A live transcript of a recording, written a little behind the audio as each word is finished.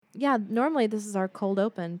Yeah, normally this is our cold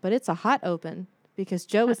open, but it's a hot open because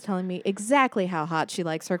Joe was telling me exactly how hot she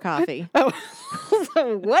likes her coffee. Oh,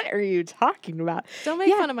 so what are you talking about? Don't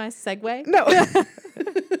make fun of my segue. No.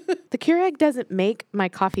 The Keurig doesn't make my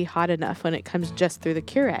coffee hot enough when it comes just through the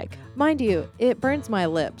Keurig. Mind you, it burns my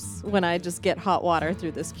lips when I just get hot water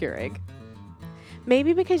through this Keurig.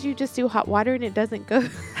 Maybe because you just do hot water and it doesn't go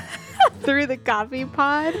through the coffee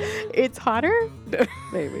pod, it's hotter?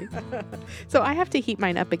 Maybe. So I have to heat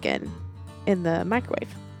mine up again in the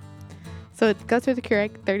microwave. So it goes through the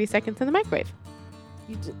Keurig, 30 seconds in the microwave.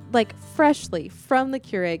 Like freshly from the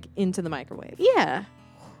Keurig into the microwave. Yeah.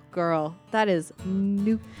 Girl, that is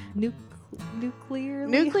nuclear.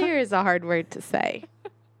 Nuclear is a hard word to say.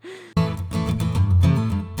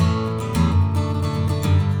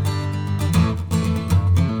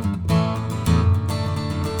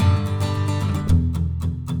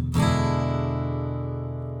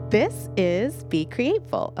 This is Be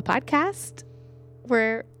Createful, a podcast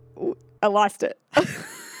where I lost it. All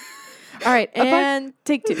right, and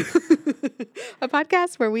take two. A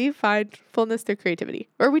podcast where we find fullness through creativity,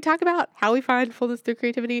 or we talk about how we find fullness through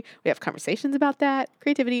creativity. We have conversations about that.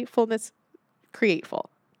 Creativity, fullness, createful.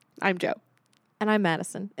 I'm Joe. And I'm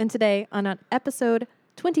Madison. And today on episode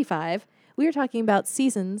 25, we are talking about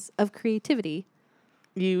seasons of creativity.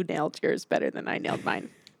 You nailed yours better than I nailed mine.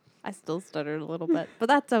 I still stuttered a little bit, but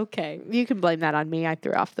that's okay. You can blame that on me. I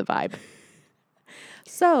threw off the vibe.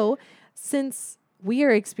 So, since we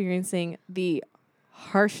are experiencing the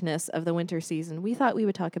harshness of the winter season, we thought we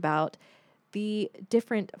would talk about the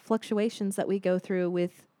different fluctuations that we go through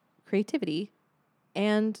with creativity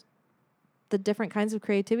and the different kinds of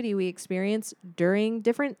creativity we experience during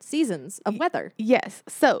different seasons of weather. Yes.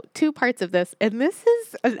 So 2 parts of this, and this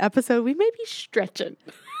is an episode we may be stretching.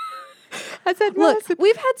 I said, look,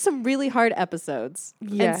 we've had some really hard episodes.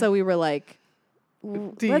 Yeah. And so we were like,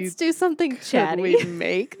 let's do something chatty. Could we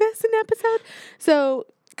make this an episode? So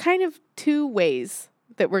kind of 2 ways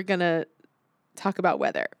that we're going to talk about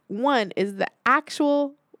weather. One is the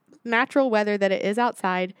actual natural weather that it is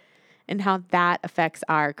outside and how that affects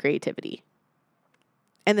our creativity.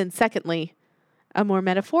 And then secondly, a more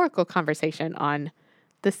metaphorical conversation on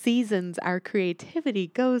the seasons our creativity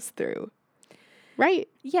goes through. Right?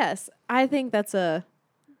 Yes, I think that's a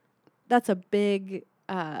big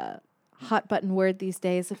hot button word these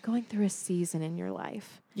days of going through a season in your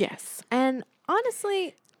life. Yes. And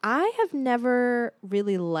honestly, I have never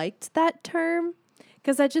really liked that term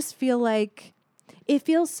because I just feel like it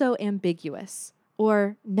feels so ambiguous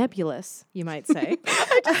or nebulous, you might say.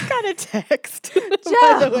 I just got a text.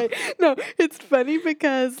 By the way. No, it's funny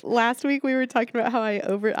because last week we were talking about how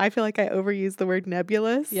I feel like I overuse the word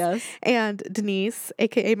nebulous. Yes. And Denise,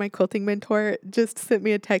 aka my quilting mentor, just sent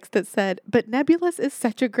me a text that said, "But nebulous is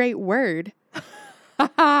such a great word."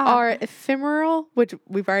 Or ephemeral, which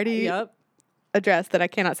we've already addressed that I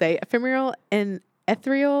cannot say. Ephemeral and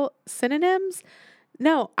ethereal synonyms.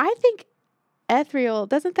 No, I think ethereal,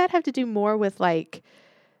 doesn't that have to do more with like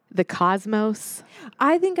the cosmos?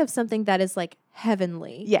 I think of something that is like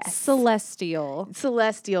heavenly. Yes. Celestial.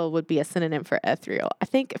 Celestial would be a synonym for ethereal. I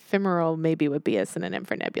think ephemeral maybe would be a synonym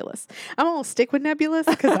for nebulous. I'm going to stick with nebulous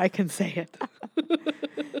because I can say it.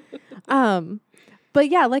 But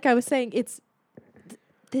yeah, like I was saying,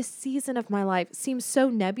 this season of my life seems so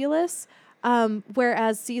nebulous.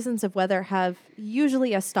 Whereas seasons of weather have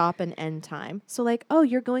usually a stop and end time. So like, oh,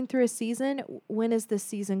 you're going through a season. When is this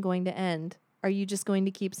season going to end? Are you just going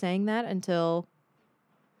to keep saying that until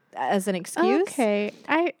as an excuse? Okay.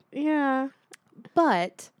 Yeah.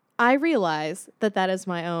 But I realize that is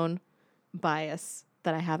my own bias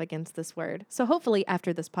that I have against this word. So hopefully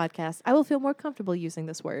after this podcast, I will feel more comfortable using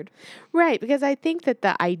this word. Right. Because I think that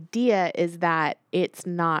the idea is that it's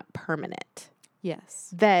not permanent.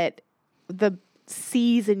 Yes. That the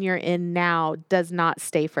season you're in now does not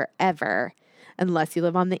stay forever unless you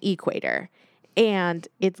live on the equator, and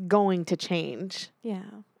it's going to change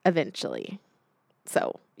eventually.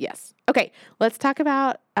 So yes. Okay. Let's talk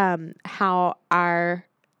about how our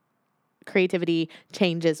creativity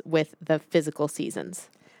changes with the physical seasons.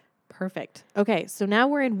 Perfect. Okay. So now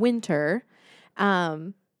we're in winter.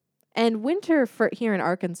 And winter for here in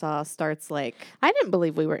Arkansas starts like... I didn't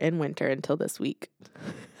believe we were in winter until this week.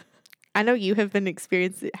 I know you have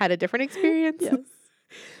had a different experience. Yes.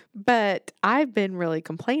 But I've been really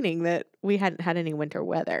complaining that we hadn't had any winter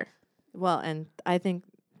weather. Well, and I think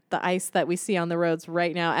the ice that we see on the roads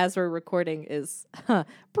right now as we're recording is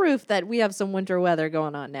proof that we have some winter weather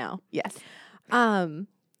going on now. Yes.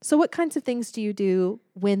 So what kinds of things do you do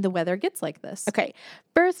when the weather gets like this? Okay.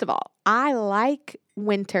 First of all, I like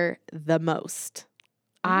winter the most.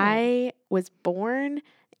 Oh. I was born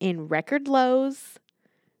in record lows.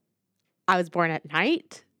 I was born at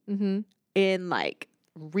night Mm-hmm. in like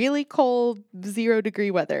really cold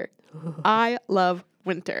 0-degree weather. I love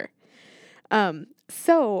winter.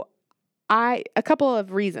 So a couple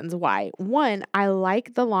of reasons why. One, I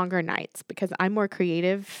like the longer nights because I'm more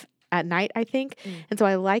creative at night, I think. And so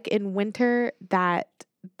I like in winter that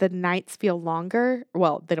the nights feel longer.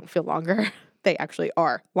 Well, they don't feel longer. They actually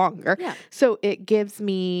are longer. Yeah. So it gives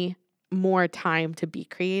me more time to be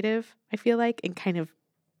creative, I feel like, and kind of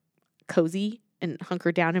cozy and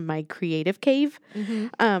hunker down in my creative cave.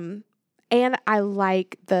 Mm-hmm. And I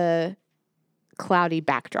like the cloudy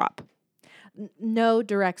backdrop. No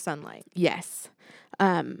direct sunlight. Yes.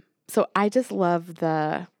 So I just love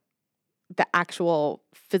the actual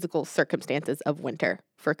physical circumstances of winter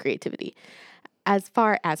for creativity. As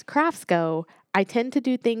far as crafts go, I tend to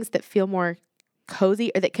do things that feel more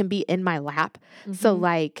cozy or that can be in my lap. So Mhm.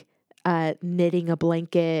 like knitting a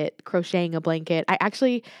blanket, crocheting a blanket. I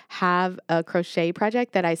actually have a crochet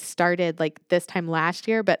project that I started like this time last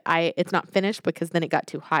year, but it's not finished because then it got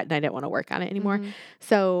too hot and I didn't want to work on it anymore. Mhm.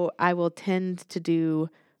 So I will tend to do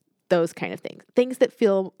those kind of things. Things that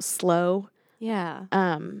feel slow. Yeah.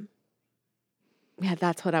 Yeah,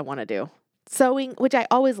 that's what I want to do. Sewing, which I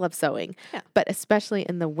always love sewing, Yeah. but especially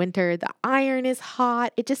in the winter, the iron is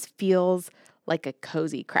hot. It just feels like a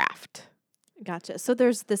cozy craft. Gotcha. So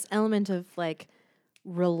there's this element of like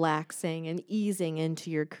relaxing and easing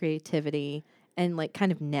into your creativity and like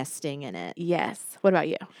kind of nesting in it. Yes. What about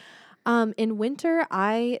you? In winter,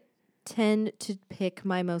 I tend to pick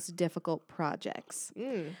my most difficult projects,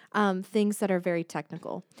 things that are very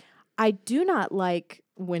technical. I do not like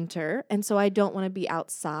winter, and so I don't want to be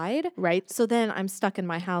outside. Right? So then I'm stuck in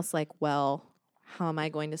my house, like, well, how am I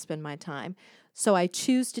going to spend my time? So I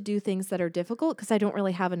choose to do things that are difficult because I don't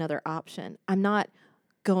really have another option. I'm not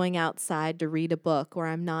going outside to read a book or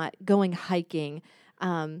I'm not going hiking.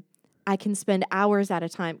 I can spend hours at a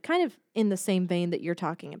time, kind of in the same vein that you're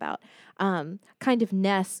talking about, kind of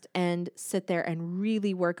nest and sit there and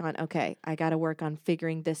really work on, okay, I got to work on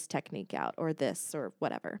figuring this technique out or this or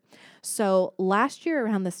whatever. So last year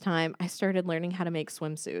around this time, I started learning how to make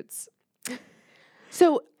swimsuits.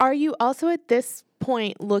 So are you also at this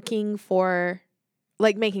point looking for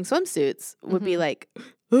like making swimsuits would be like,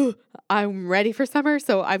 "Ooh, I'm ready for summer,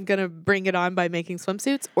 so I'm going to bring it on by making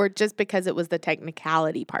swimsuits," or just because it was the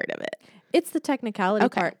technicality part of it? It's the technicality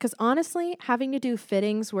Okay. part. Because honestly, having to do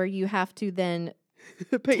fittings where you have to then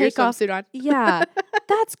Put your take off- swimsuit on. yeah,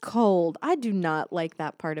 that's cold. I do not like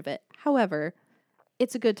that part of it. However,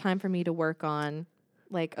 it's a good time for me to work on,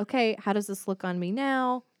 like, okay, how does this look on me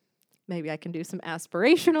now? Maybe I can do some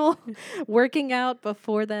aspirational working out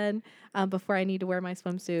before then, before I need to wear my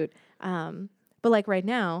swimsuit. But like right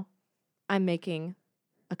now, I'm making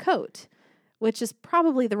a coat, which is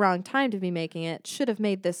probably the wrong time to be making it. Should have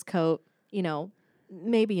made this coat,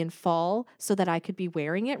 maybe in fall so that I could be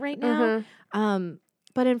wearing it right now.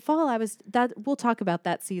 But in fall, we'll talk about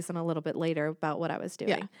that season a little bit later about what I was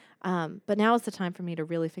doing. But now is the time for me to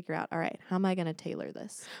really figure out, all right, how am I going to tailor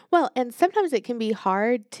this? Well, and sometimes it can be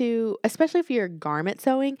hard to, especially if you're garment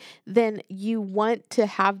sewing, then you want to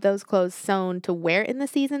have those clothes sewn to wear in the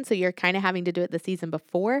season. So you're kind of having to do it the season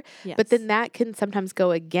before. Yes. But then that can sometimes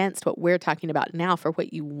go against what we're talking about now for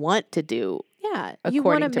what you want to do yeah,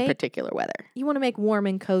 according to particular weather. You want to make warm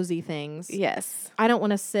and cozy things. Yes. I don't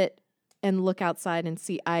want to sit and look outside and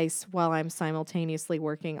see ice while I'm simultaneously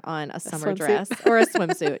working on a summer swimsuit. dress or a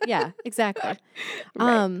swimsuit. Yeah, exactly.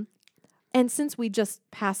 Right. And since we just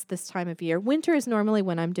passed this time of year, winter is normally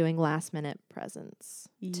when I'm doing last minute presents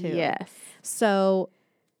too. Yes. So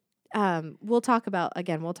we'll talk about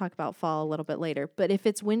fall a little bit later. But if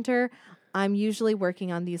it's winter, I'm usually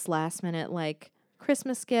working on these last minute like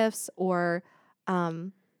Christmas gifts or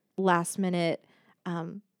last minute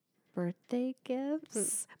birthday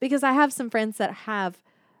gifts, because I have some friends that have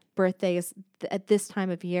birthdays at this time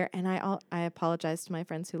of year, and I apologize to my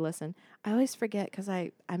friends who listen. I always forget because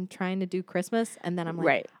I'm trying to do Christmas, and then I'm like,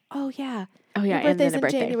 Right. oh yeah, Oh yeah. your And then birthday's a in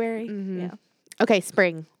birthday. January. Mhm. Yeah, Okay.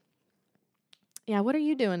 Spring. yeah. What are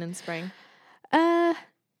you doing in spring?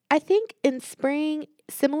 I think in spring,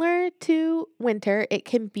 similar to winter, it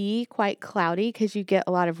can be quite cloudy because you get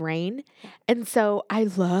a lot of rain. And so I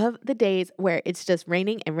love the days where it's just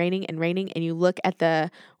raining and raining and raining, and you look at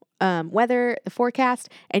the weather, the forecast,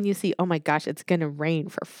 and you see, oh my gosh, it's going to rain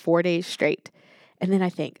for 4 days straight. And then I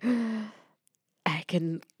think, I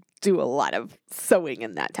can do a lot of sewing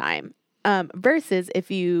in that time. Versus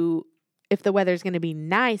if you if the weather's going to be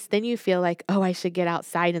nice, then you feel like, oh, I should get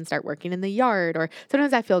outside and start working in the yard. Or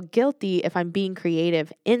sometimes I feel guilty if I'm being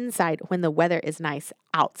creative inside when the weather is nice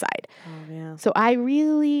outside. Oh, yeah. So I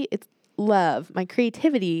really love my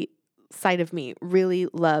creativity side of me really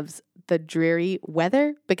loves the dreary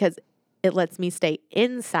weather because it lets me stay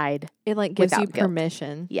inside. It like gives you without guilt.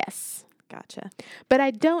 permission. Yes. Gotcha. But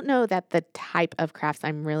I don't know that the type of crafts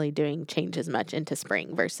I'm really doing changes much into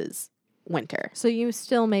spring versus winter. So you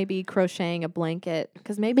still may be crocheting a blanket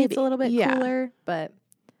because maybe it's a little bit yeah. cooler, but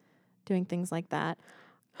doing things like that.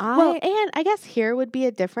 Well, and I guess here would be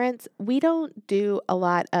a difference. We don't do a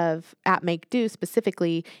lot of, at Make Do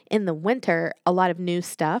specifically in the winter, a lot of new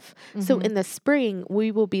stuff. So in the spring, we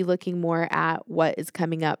will be looking more at what is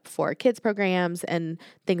coming up for kids programs and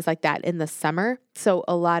things like that in the summer. So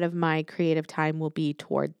a lot of my creative time will be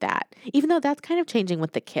toward that, even though that's kind of changing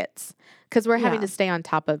with the kids because we're having Yeah. to stay on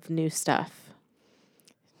top of new stuff.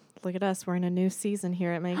 Look at us. We're in a new season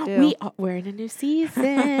here at Make Do. We're in a new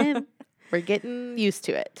season. We're getting used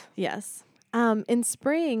to it. Yes. In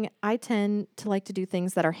spring, I tend to like to do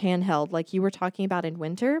things that are handheld, like you were talking about in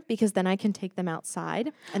winter, because then I can take them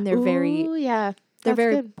outside and they're very yeah. they're That's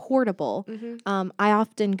very good. portable. I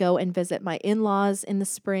often go and visit my in-laws in the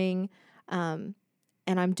spring, and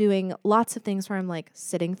I'm doing lots of things where I'm like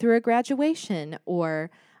sitting through a graduation, or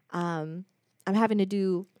I'm having to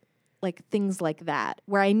do like things like that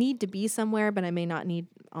where I need to be somewhere, but I may not need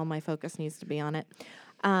all my focus needs to be on it.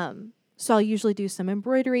 So I'll usually do some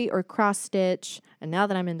embroidery or cross stitch. And now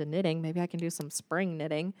that I'm into knitting, maybe I can do some spring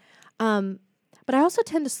knitting. But I also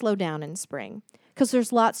tend to slow down in spring because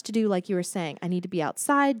there's lots to do. Like you were saying, I need to be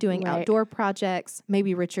outside doing Right. outdoor projects.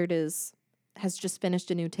 Maybe Richard has just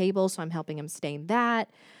finished a new table, so I'm helping him stain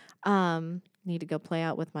that. Need to go play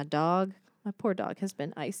out with my dog. My poor dog has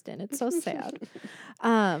been iced in. It's so sad.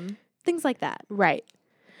 Things like that. Right.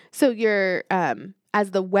 So you're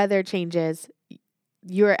as the weather changes,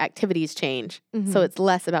 your activities change. So it's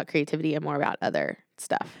less about creativity and more about other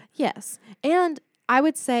stuff. Yes. And I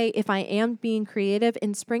would say if I am being creative,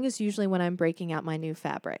 in spring is usually when I'm breaking out my new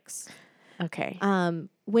fabrics. Okay.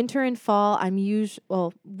 Winter and fall,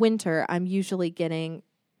 winter, I'm usually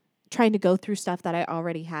trying to go through stuff that I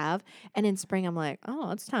already have. And in spring, I'm like, oh,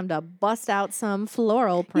 it's time to bust out some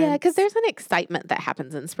floral prints. Yeah, because there's an excitement that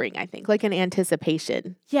happens in spring, I think, like an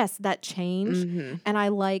anticipation. Yes, that change. Mm-hmm. And I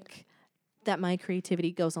like that my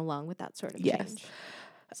creativity goes along with that sort of Yes. change.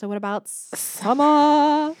 So what about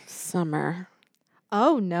summer? Summer,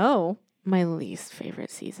 Oh, no. my least favorite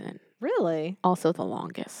season. Really? Also the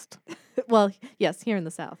longest. Well, yes, here in the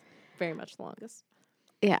South, very much the longest.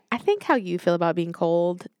 Yeah, I think how you feel about being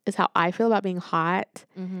cold is how I feel about being hot.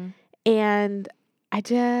 Mm-hmm. And I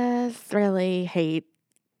just really hate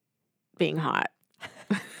being hot.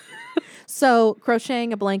 So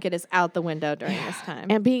crocheting a blanket is out the window during this time.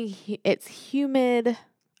 And it's humid.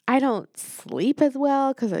 I don't sleep as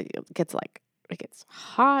well because it gets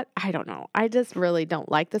hot. I don't know. I just really don't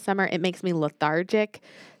like the summer. It makes me lethargic.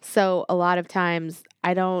 So a lot of times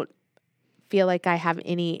I don't feel like I have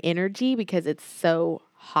any energy because it's so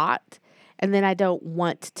hot. And then I don't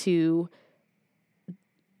want to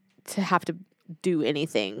have to do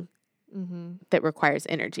anything that requires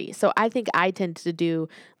energy. So I think I tend to do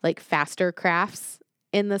like faster crafts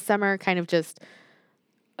in the summer, kind of just,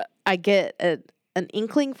 I get an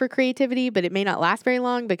inkling for creativity, but it may not last very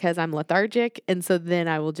long because I'm lethargic. And so then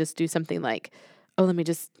I will just do something like, oh, let me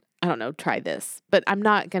just, I don't know, try this. But I'm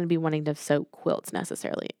not going to be wanting to sew quilts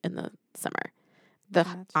necessarily in the summer. The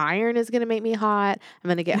iron is going to make me hot. I'm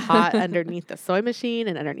going to get hot underneath the sewing machine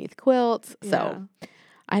and underneath quilts. So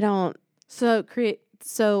I don't.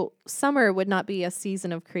 So summer would not be a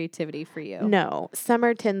season of creativity for you. No,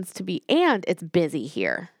 summer tends to be, and it's busy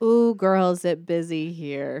here. Ooh, girl, is it busy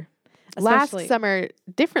here. Last summer,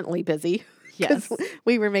 differently busy. Yes.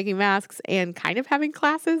 We were making masks and kind of having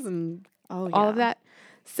classes and all of that.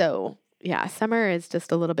 So yeah, summer is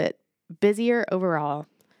just a little bit busier overall.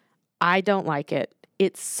 I don't like it.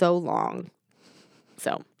 It's so long.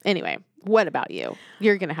 So anyway, what about you?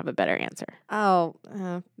 You're going to have a better answer. Oh,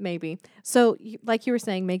 maybe. So like you were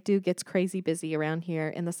saying, Make Do gets crazy busy around here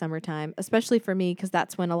in the summertime, especially for me because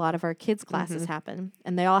that's when a lot of our kids' classes happen.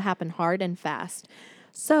 And they all happen hard and fast.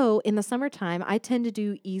 So in the summertime, I tend to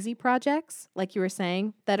do easy projects, like you were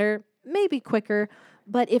saying, that are maybe quicker.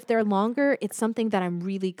 But if they're longer, it's something that I'm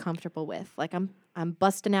really comfortable with. Like I'm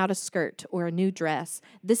busting out a skirt or a new dress.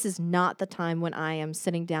 This is not the time when I am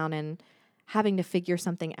sitting down and having to figure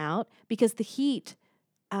something out because the heat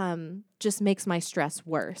just makes my stress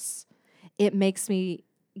worse. It makes me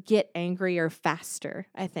get angrier faster,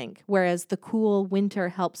 I think. Whereas the cool winter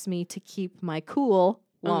helps me to keep my cool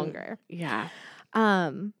longer. Yeah.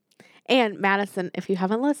 Um, And Madison, if you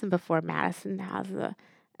haven't listened before, Madison has a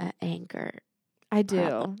anger I do.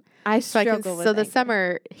 problem. I So, struggle with so the anger.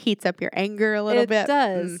 summer heats up your anger a little It bit.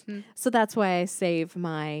 does. Mhm. So that's why I save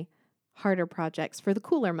my harder projects for the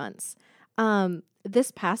cooler months.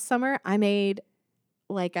 This past summer, I made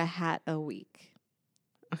like a hat a week.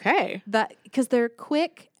 Okay. That because they're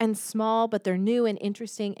quick and small, but they're new and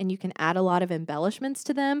interesting, and you can add a lot of embellishments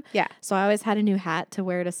to them. Yeah. So I always had a new hat to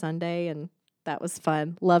wear to Sunday, and that was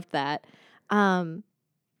fun. Loved that.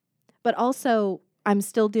 But also, I'm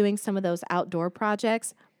still doing some of those outdoor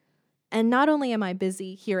projects. And not only am I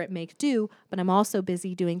busy here at Make Do, but I'm also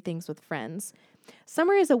busy doing things with friends.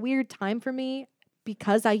 Summer is a weird time for me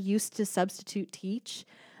because I used to substitute teach.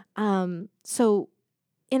 So,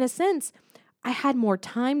 in a sense, I had more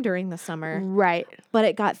time during the summer, Right. but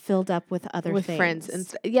it got filled up with other With things. friends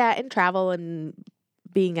and travel and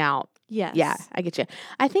being out. Yes. Yeah, I get you.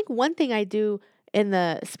 I think one thing I do in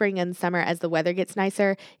the spring and summer as the weather gets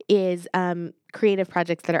nicer is creative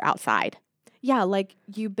projects that are outside. Yeah, like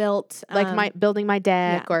you built Like building my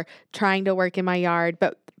deck or trying to work in my yard,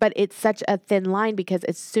 but it's such a thin line because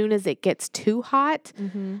as soon as it gets too hot,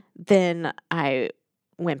 then I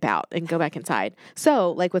wimp out and go back inside.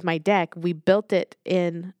 So, like with my deck, we built it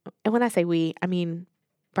and when I say we, I mean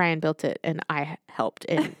Brian built it and I helped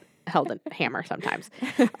and held a hammer sometimes.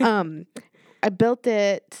 I built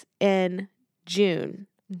it in June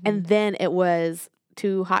and then it was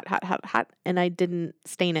too hot, and I didn't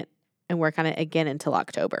stain it and work on it again until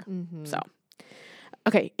October. So,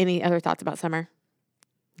 okay. Any other thoughts about summer?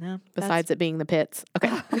 No. Besides it being the pits. Okay.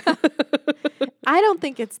 I don't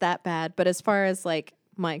think it's that bad, but as far as like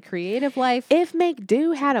my creative life, If Make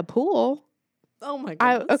Do had a pool, oh my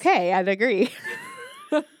goodness. I'd agree.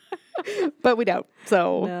 But we don't.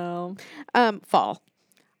 So, No. Fall.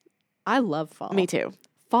 I love fall. Me too.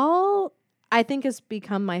 Fall, I think, has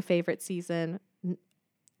become my favorite season.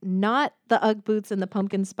 Not the Ugg boots and the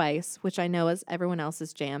pumpkin spice, which I know is everyone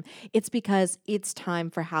else's jam. It's because it's time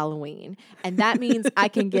for Halloween. And that means I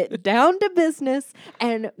can get down to business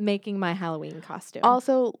and making my Halloween costume.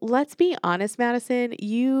 Also, let's be honest, Madison,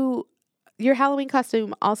 your Halloween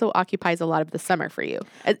costume also occupies a lot of the summer for you.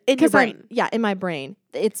 In your brain. In my brain.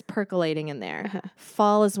 It's percolating in there. Uh-huh.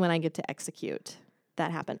 Fall is when I get to execute that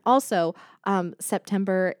happen. Also,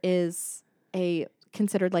 September is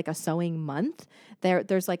considered like a sewing month.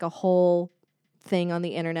 There's like a whole thing on the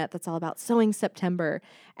internet that's all about sewing September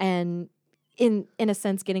and in a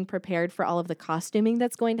sense getting prepared for all of the costuming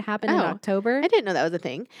that's going to happen in October. I didn't know that was a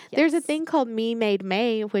thing. Yes. There's a thing called Me Made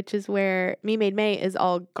May, which is where Me Made May is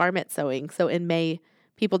all garment sewing. So in May,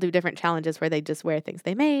 people do different challenges where they just wear things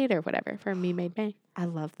they made or whatever for Me Made May. I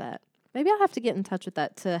love that. Maybe I'll have to get in touch with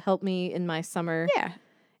that to help me in my summer. Yeah.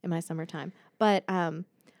 In my summertime. But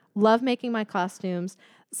love making my costumes.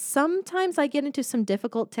 Sometimes I get into some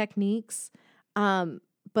difficult techniques,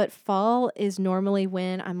 but fall is normally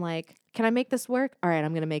when I'm like, can I make this work? All right,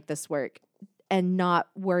 I'm going to make this work and not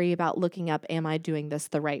worry about looking up, am I doing this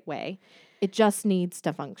the right way? It just needs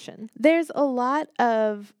to function. There's a lot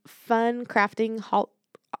of fun crafting,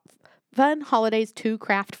 fun holidays to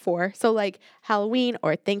craft for. So like Halloween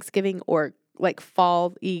or Thanksgiving or like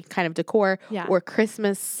fall-y kind of decor or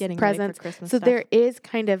Christmas Getting presents. ready for Christmas so stuff. there is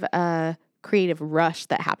kind of a creative rush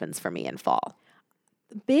that happens for me in fall.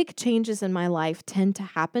 Big changes in my life tend to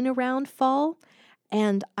happen around fall,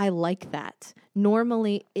 and I like that.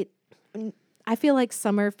 Normally, I feel like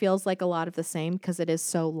summer feels like a lot of the same because it is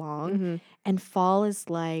so long, and fall is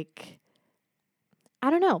like, I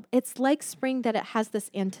don't know. It's like spring that it has this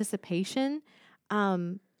anticipation,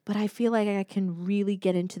 but I feel like I can really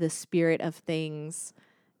get into the spirit of things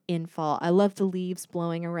in fall. I love the leaves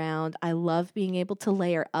blowing around. I love being able to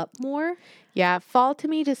layer up more. Yeah, fall to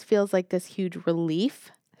me just feels like this huge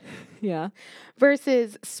relief. Yeah.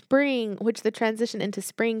 Versus spring, which the transition into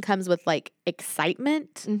spring comes with like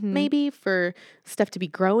excitement, maybe for stuff to be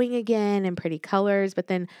growing again and pretty colors. But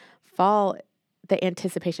then fall, the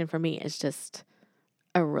anticipation for me is just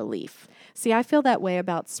a relief. See, I feel that way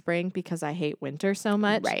about spring because I hate winter so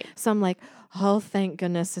much. Right. So I'm like, oh, thank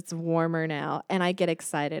goodness it's warmer now. And I get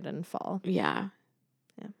excited in fall. Yeah.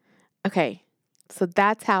 Okay. So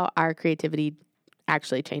that's how our creativity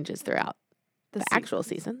actually changes throughout the actual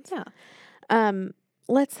seasons. Yeah.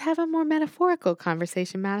 Let's have a more metaphorical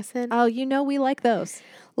conversation, Madison. Oh, we like those.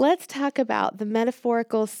 Let's talk about the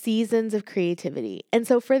metaphorical seasons of creativity. And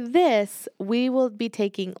so for this, we will be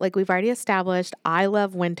taking, like we've already established, I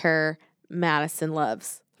love winter, Madison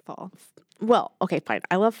loves fall. Well, okay, fine.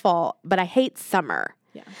 I love fall, but I hate summer.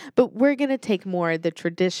 Yeah. But we're going to take more the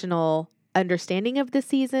traditional understanding of the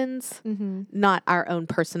seasons, Mm-hmm. not our own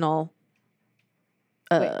personal,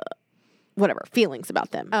 whatever, feelings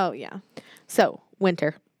about them. Oh, yeah. So,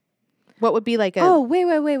 winter. What would be like a... Oh,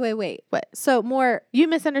 wait. What? So more... You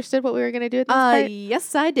misunderstood what we were going to do at this part?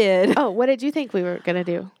 Yes, I did. Oh, what did you think we were going to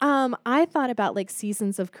do? I thought about like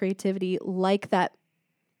seasons of creativity like that,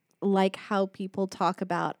 like how people talk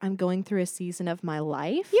about I'm going through a season of my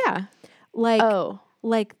life. Yeah. Like, Oh.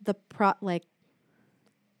 like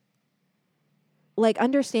like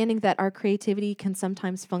understanding that our creativity can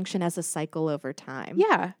sometimes function as a cycle over time.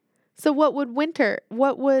 Yeah. So what would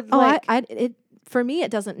For me,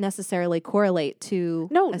 it doesn't necessarily correlate to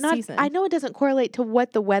No, a not. season. I know it doesn't correlate to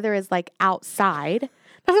what the weather is like outside.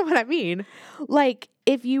 That's not what I mean. Like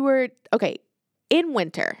if you were in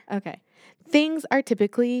winter, Okay. things are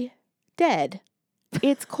typically dead.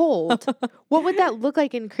 It's cold. What would that look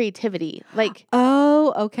like in creativity? Like,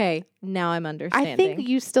 Oh, okay. Now I'm I understanding. think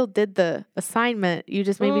you still did the assignment. You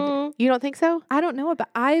just maybe you don't think so? I don't know about.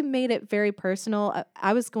 I made it very personal.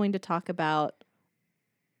 I was going to talk about.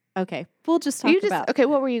 Okay, we'll just talk about. Okay.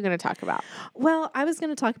 What were you going to talk about? Well, I was going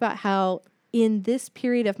to talk about how in this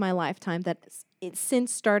period of my lifetime,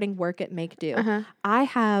 since starting work at Make Do, I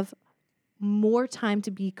have more time to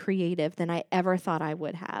be creative than I ever thought I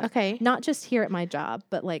would have. Okay. Not just here at my job,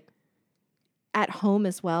 but like at home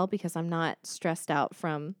as well, because I'm not stressed out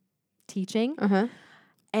from teaching.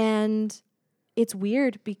 And it's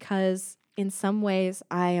weird because in some ways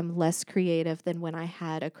I am less creative than when I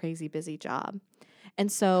had a crazy busy job.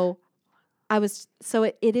 And so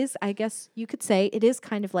it is, I guess you could say it is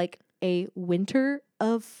kind of like a winter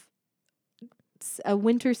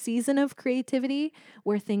season of creativity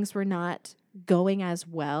where things were not going as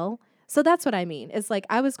well. So that's what I mean. It's like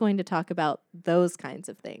I was going to talk about those kinds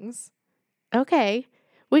of things. Okay.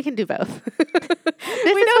 We can do both.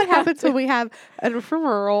 This is what happens when we have an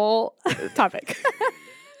ephemeral topic.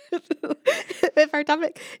 If our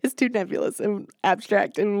topic is too nebulous and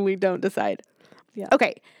abstract and we don't decide. Yeah.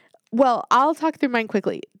 Okay. Well, I'll talk through mine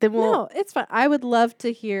quickly. Then we'll. No, it's fine. I would love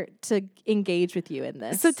to engage with you in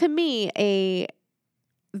this. So to me,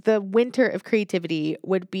 the winter of creativity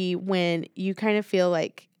would be when you kind of feel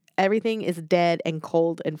like everything is dead and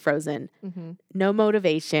cold and frozen. Mm-hmm. No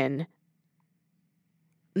motivation.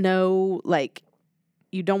 No, like,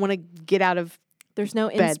 you don't want to get out of. There's no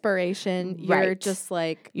bed. Inspiration. You're Right. just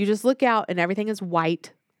like. You just look out and everything is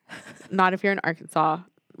white. Not if you're in Arkansas.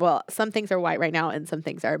 Well, some things are white right now and some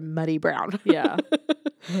things are muddy brown. Yeah.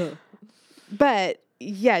 But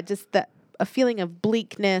yeah, just a feeling of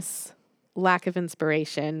bleakness, lack of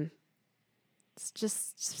inspiration. It's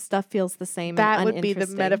just stuff feels the same. That and would be the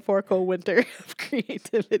uninteresting. metaphorical winter of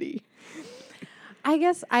creativity. I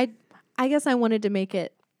guess I wanted to make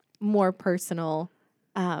it more personal.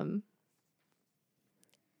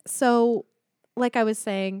 So like I was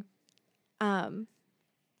saying,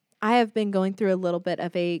 I have been going through a little bit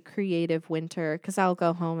of a creative winter because I'll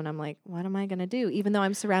go home and I'm like, what am I going to do? Even though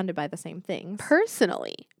I'm surrounded by the same things.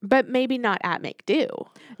 Personally, but maybe not at Make Do.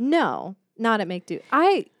 No, not at Make Do.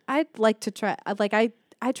 I'd like to try, like I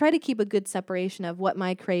try to keep a good separation of what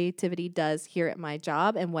my creativity does here at my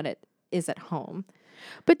job and what it is at home.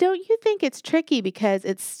 But don't you think it's tricky because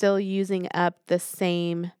it's still using up the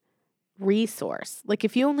same resource? Like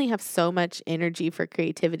if you only have so much energy for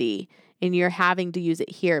creativity and you're having to use it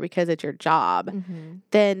here because it's your job,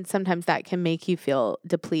 then sometimes that can make you feel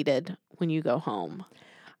depleted when you go home.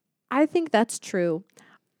 I think that's true.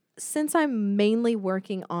 Since I'm mainly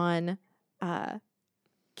working on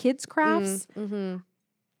kids' crafts, I'm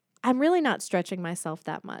really not stretching myself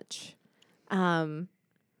that much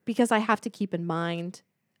because I have to keep in mind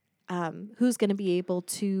who's going to be able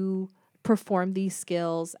to perform these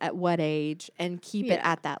skills at what age and keep it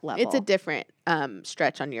at that level. It's a different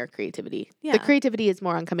stretch on your creativity. Yeah. The creativity is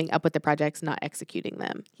more on coming up with the projects, not executing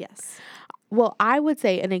them. Yes. Well, I would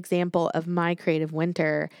say an example of my creative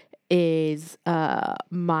winter is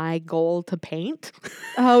my goal to paint.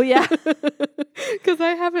 Oh, yeah. Because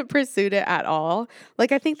I haven't pursued it at all.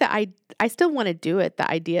 Like, I think that I still want to do it. The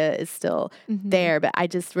idea is still there, but I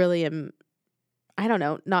just really am, I don't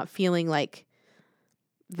know, not feeling like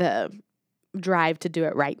the drive to do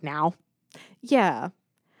it right now. Yeah.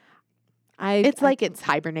 It's like it's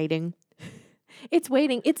hibernating. It's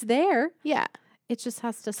waiting. It's there. Yeah. It just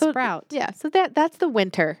has to sprout. Yeah. So that's the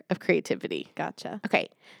winter of creativity. Gotcha. Okay.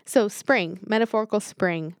 So spring, metaphorical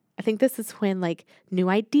spring. I think this is when like new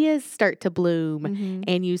ideas start to bloom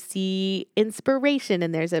and you see inspiration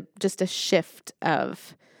and there's just a shift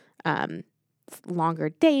of longer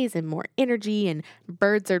days and more energy and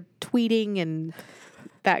birds are tweeting and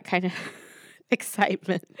that kind of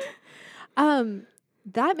excitement.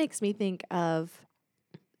 that makes me think of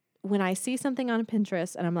when I see something on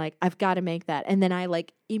Pinterest and I'm like, I've got to make that. And then I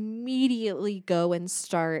like immediately go and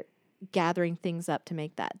start gathering things up to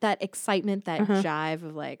make that. That excitement, that jive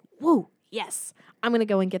of like, whoa, yes, I'm going to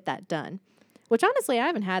go and get that done. Which honestly, I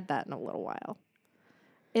haven't had that in a little while.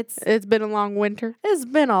 It's been a long winter. It's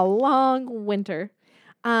been a long winter.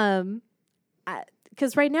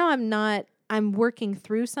 Because right now I'm working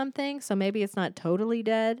through something. So maybe it's not totally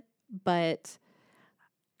dead, but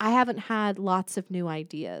I haven't had lots of new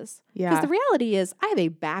ideas. Yeah. Because the reality is I have a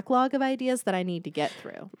backlog of ideas that I need to get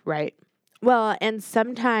through. Right. Well, and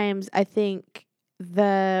sometimes I think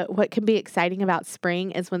what can be exciting about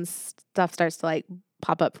spring is when stuff starts to like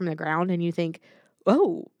pop up from the ground and you think,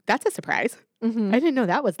 oh, that's a surprise. Mm-hmm. I didn't know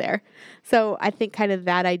that was there. So I think kind of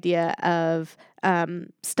that idea of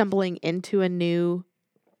stumbling into a new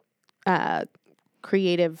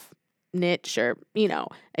creative niche or,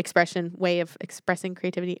 way of expressing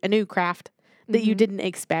creativity, a new craft that you didn't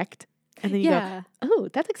expect. And then you go, oh,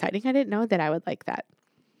 that's exciting. I didn't know that I would like that.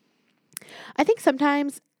 I think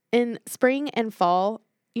sometimes in spring and fall,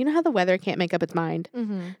 you know how the weather can't make up its mind?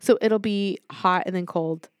 Mm-hmm. So it'll be hot and then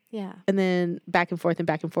cold. Yeah. And then back and forth,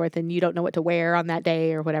 and you don't know what to wear on that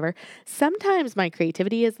day or whatever. Sometimes my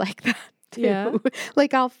creativity is like that too. Yeah.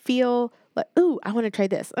 Like I'll feel like, ooh, I want to try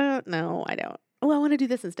this. No, I don't. Oh, I want to do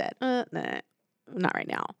this instead. Nah, not right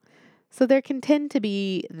now. So there can tend to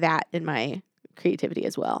be that in my creativity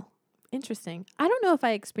as well. Interesting. I don't know if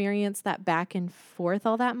I experienced that back and forth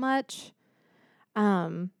all that much.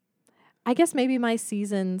 I guess maybe my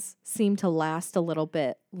seasons seem to last a little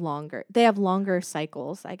bit longer. They have longer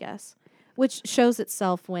cycles, I guess, which shows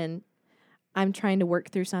itself when I'm trying to work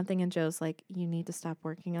through something and Joe's like, you need to stop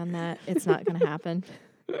working on that. It's not going to happen.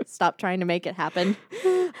 Stop trying to make it happen.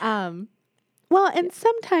 Well, and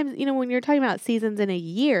sometimes, when you're talking about seasons in a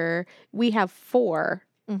year, we have 4.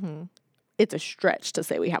 Mm-hmm. It's a stretch to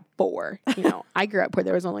say we have 4. I grew up where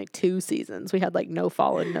there was only 2 seasons. We had like no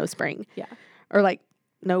fall and no spring. Yeah. Or like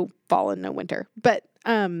no fall and no winter. But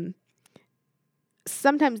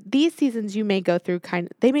sometimes these seasons you may go through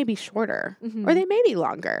they may be shorter or they may be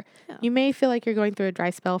longer. Yeah. You may feel like you're going through a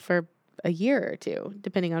dry spell for a year or 2,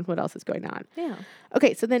 depending on what else is going on. Yeah.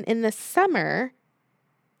 Okay, so then in the summer,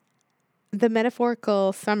 the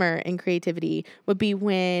metaphorical summer in creativity would be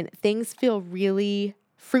when things feel really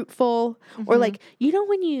fruitful or like,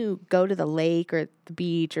 when you go to the lake or the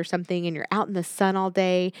beach or something and you're out in the sun all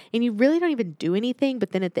day and you really don't even do anything,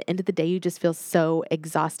 but then at the end of the day, you just feel so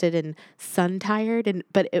exhausted and sun tired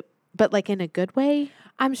but like in a good way.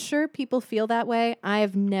 I'm sure people feel that way.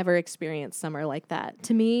 I've never experienced summer like that.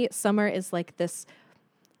 To me, summer is like this,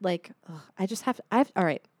 like, all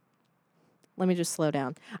right. Let me just slow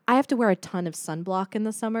down. I have to wear a ton of sunblock in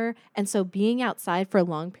the summer. And so being outside for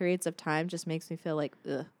long periods of time just makes me feel like,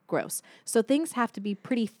 gross. So things have to be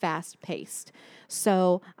pretty fast paced.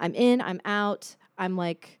 So I'm in, I'm out. I'm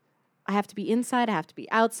like, I have to be inside. I have to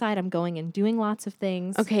be outside. I'm going and doing lots of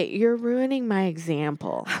things. Okay. You're ruining my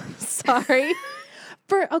example. Sorry.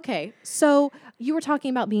 So you were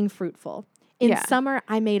talking about being fruitful. In summer,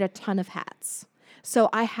 I made a ton of hats. So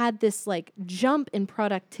I had this like jump in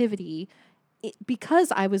productivity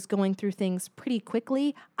because I was going through things pretty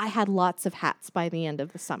quickly. I had lots of hats by the end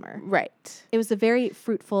of the summer. Right. It was a very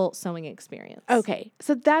fruitful sewing experience. Okay.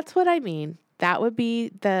 So that's what I mean. That would be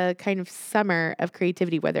the kind of summer of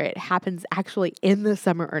creativity, whether it happens actually in the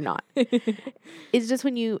summer or not. It's just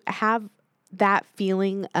when you have that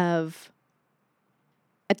feeling of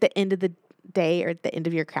at the end of the day or at the end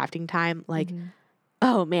of your crafting time, like,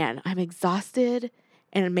 oh man, I'm exhausted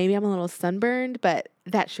and maybe I'm a little sunburned, but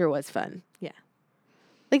that sure was fun. Yeah.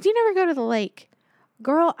 Like, do you never go to the lake?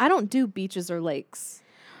 Girl, I don't do beaches or lakes.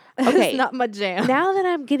 Okay. It's not my jam. Now that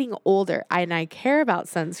I'm getting older and I care about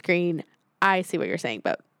sunscreen, I see what you're saying.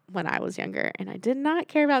 But when I was younger and I did not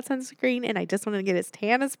care about sunscreen and I just wanted to get as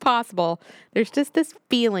tan as possible, there's just this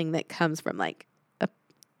feeling that comes from like,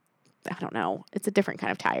 I don't know. It's a different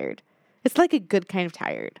kind of tired. It's like a good kind of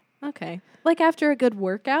tired. Okay. Like after a good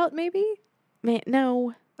workout, maybe? Man,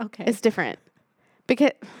 no. Okay. It's different. Because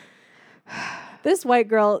this white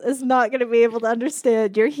girl is not going to be able to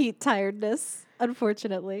understand your heat tiredness,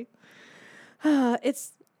 unfortunately.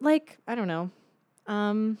 It's like, I don't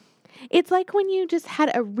know. It's like when you just had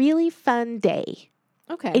a really fun day.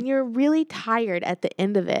 Okay. And you're really tired at the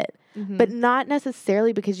end of it, but not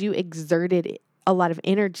necessarily because you exerted a lot of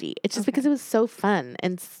energy. It's just because it was so fun.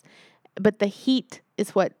 But the heat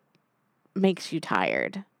is what makes you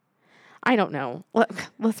tired. I don't know.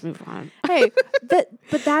 Let's move on. Hey, but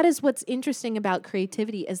that is what's interesting about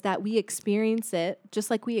creativity is that we experience it just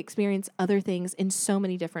like we experience other things in so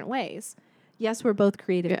many different ways. yes, we're both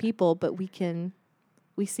creative Yeah. people, but we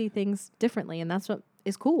see things differently, and that's what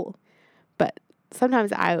is cool. But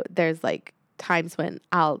sometimes there's like times when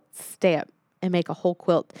I'll stay up and make a whole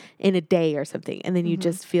quilt in a day or something, and then you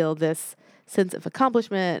just feel this sense of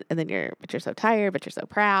accomplishment, and then you're so tired, but you're so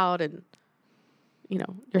proud, and your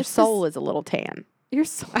It's soul is a little tan. You're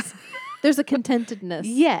so there's a contentedness.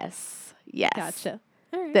 Yes. Gotcha.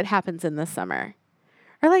 All right. That happens in the summer.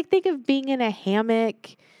 Or like think of being in a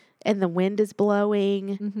hammock and the wind is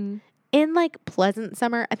blowing. Mm-hmm. In like pleasant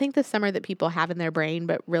summer, I think the summer that people have in their brain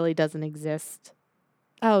but really doesn't exist.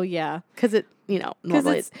 Oh yeah, Because it,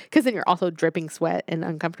 normally because then you're also dripping sweat and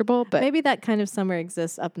uncomfortable. But maybe that kind of summer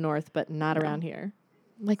exists up north, but not around here.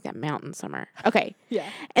 like that mountain summer. Okay. Yeah.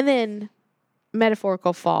 And then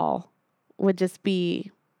metaphorical fall would just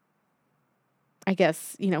be, I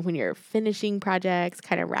guess, when you're finishing projects,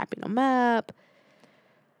 kind of wrapping them up.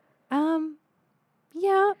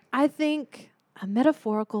 Yeah, I think a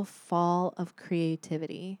metaphorical fall of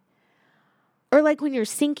creativity. Or like when you're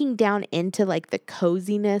sinking down into like the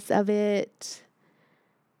coziness of it.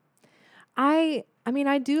 I mean,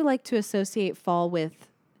 I do like to associate fall with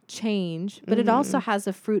change, but it also has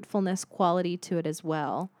a fruitfulness quality to it as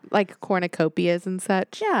well. Like cornucopias and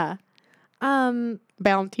such. Yeah.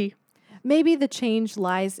 Bounty. Maybe the change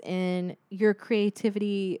lies in your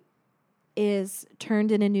creativity is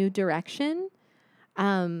turned in a new direction.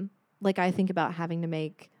 Like I think about having to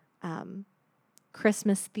make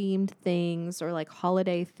Christmas themed things or like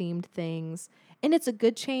holiday themed things. And it's a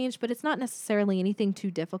good change, but it's not necessarily anything too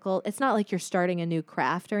difficult. It's not like you're starting a new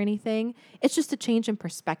craft or anything. It's just a change in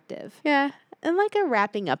perspective. Yeah. And like a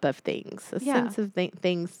wrapping up of things, a Yeah. sense of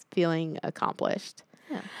things feeling accomplished.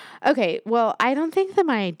 Yeah. Okay, well, I don't think that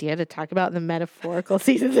my idea to talk about the metaphorical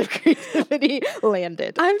seasons of creativity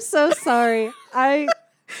landed. I'm so sorry.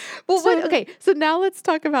 So now let's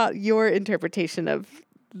talk about your interpretation of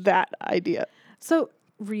that idea. So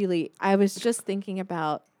really, I was just thinking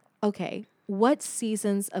about, okay, what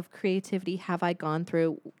seasons of creativity have I gone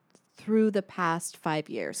through the past 5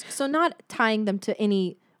 years? So not tying them to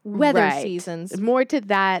any weather Right. seasons. More to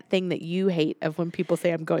that thing that you hate of when people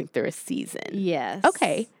say I'm going through a season. Yes.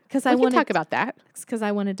 Okay. Because We can talk about that. Because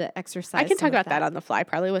I wanted to exercise. I can some talk of about that on the fly,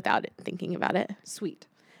 probably without thinking about it. Sweet.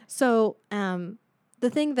 So the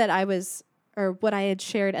thing that what I had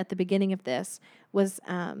shared at the beginning of this was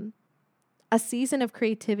a season of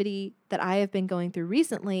creativity that I have been going through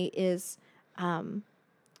recently is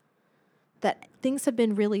that things have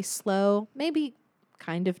been really slow, maybe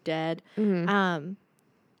kind of dead. Mm-hmm.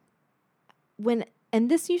 And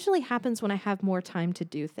this usually happens when I have more time to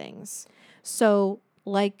do things. So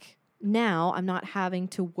like now I'm not having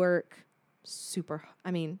to work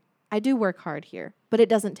I do work hard here, but it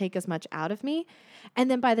doesn't take as much out of me. And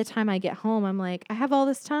then by the time I get home, I'm like, I have all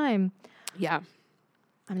this time. Yeah.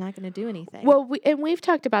 I'm not going to do anything. Well, we've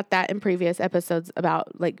talked about that in previous episodes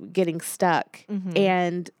about like getting stuck.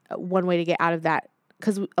 And one way to get out of that,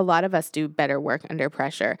 because a lot of us do better work under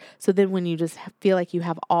pressure. So then when you just feel like you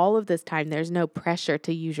have all of this time, there's no pressure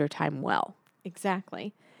to use your time well.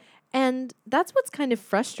 Exactly. And that's what's kind of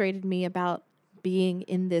frustrated me about being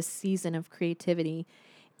in this season of creativity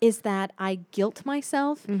is that I guilt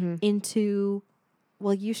myself into,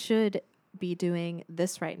 well, you should be doing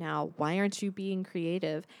this right now. Why aren't you being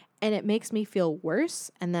creative? And it makes me feel worse.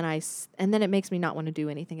 And then it makes me not want to do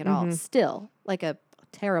anything at all. Still, like a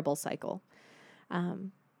terrible cycle.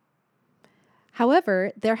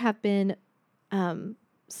 However, there have been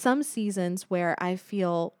some seasons where I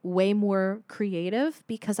feel way more creative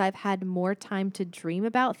because I've had more time to dream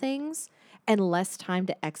about things and less time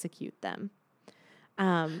to execute them.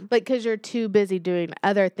 Like, because you're too busy doing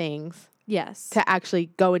other things Yes. to actually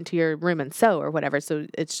go into your room and sew or whatever. So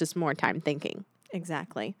it's just more time thinking.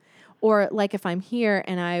 Exactly. Or like if I'm here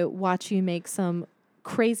and I watch you make some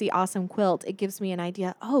crazy awesome quilt, it gives me an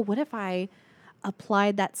idea. Oh, what if I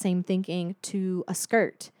applied that same thinking to a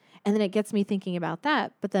skirt? And then it gets me thinking about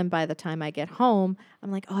that. But then by the time I get home,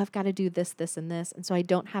 I'm like, oh, I've got to do this, this, and this. And so I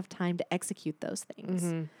don't have time to execute those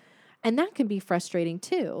things. And that can be frustrating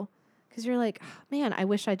too. Because you're like, oh, man, I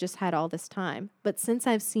wish I just had all this time. But since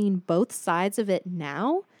I've seen both sides of it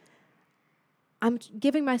now, I'm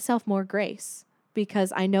giving myself more grace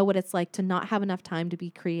because I know what it's like to not have enough time to be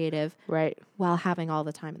creative Right. while having all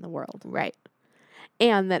the time in the world. Right.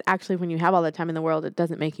 And that actually when you have all the time in the world, it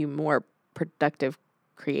doesn't make you more productive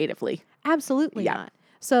creatively. Absolutely Yeah. not.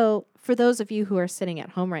 So for those of you who are sitting at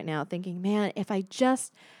home right now thinking, man, if I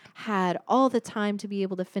just had all the time to be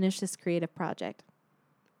able to finish this creative project,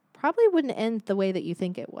 probably wouldn't end the way that you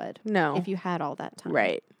think it would. No. If you had all that time.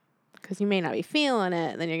 Right. Because you may not be feeling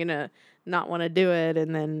it, and then you're going to not want to do it,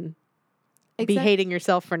 and then be hating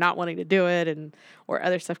yourself for not wanting to do it, and or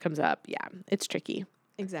other stuff comes up. Yeah, it's tricky.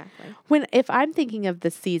 Exactly. If I'm thinking of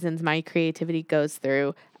the seasons my creativity goes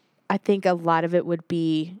through, I think a lot of it would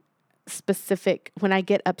be specific when I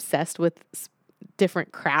get obsessed with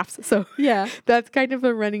different crafts. So Yeah. that's kind of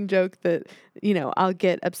a running joke that, I'll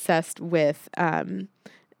get obsessed with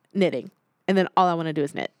knitting, and then all I want to do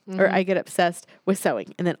is knit. Or I get obsessed with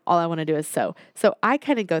sewing, and then all I want to do is sew. So I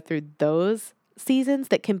kind of go through those seasons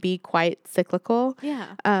that can be quite cyclical.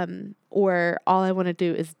 Yeah. Or all I want to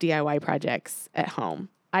do is DIY projects at home.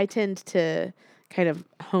 I tend to kind of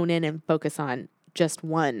hone in and focus on just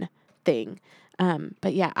one thing.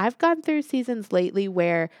 But yeah, I've gone through seasons lately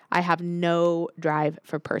where I have no drive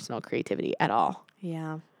for personal creativity at all.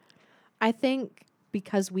 Yeah. I think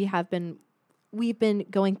because we've been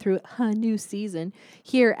going through a new season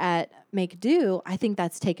here at Make Do, I think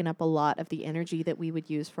that's taken up a lot of the energy that we would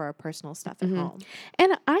use for our personal stuff at home.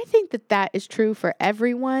 And I think that is true for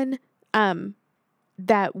everyone.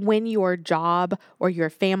 That when your job or your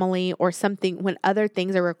family or something, when other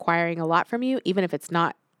things are requiring a lot from you, even if it's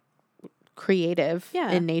not creative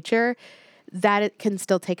in nature, that it can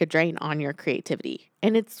still take a drain on your creativity.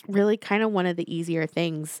 And it's really kind of one of the easier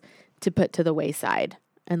things to put to the wayside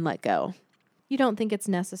and let go. You don't think it's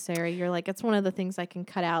necessary. You're like, it's one of the things I can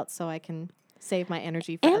cut out so I can save my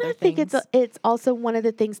energy for other things. And I think it's also one of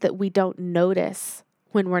the things that we don't notice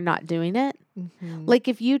when we're not doing it. Mm-hmm. Like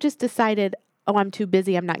if you just decided, oh, I'm too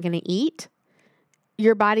busy, I'm not going to eat,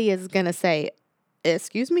 your body is going to say,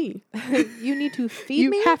 excuse me, you need to feed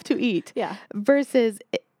me? You have to eat. Yeah. Versus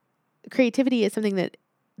creativity is something that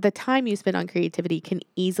the time you spend on creativity can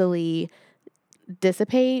easily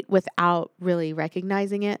dissipate without really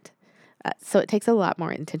recognizing it. So it takes a lot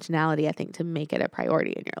more intentionality, I think, to make it a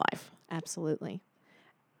priority in your life. Absolutely.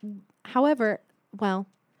 However, well,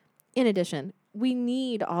 in addition, we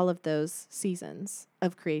need all of those seasons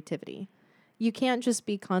of creativity. You can't just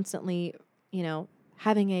be constantly,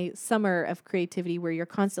 having a summer of creativity where you're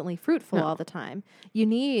constantly fruitful all the time. You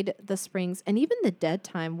need the springs and even the dead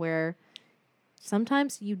time where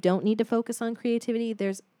sometimes you don't need to focus on creativity.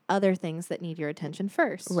 There's other things that need your attention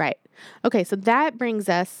first. Right. Okay, so that brings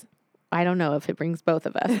us, I don't know if it brings both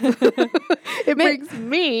of us. It brings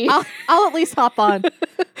me. I'll at least hop on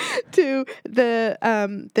to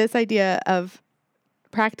the this idea of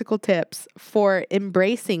practical tips for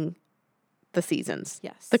embracing the seasons.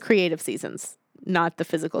 Yes. The creative seasons, not the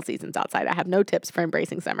physical seasons outside. I have no tips for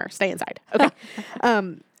embracing summer. Stay inside. Okay.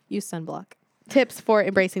 Use sunblock. Tips for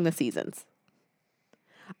embracing the seasons.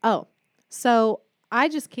 Oh, so I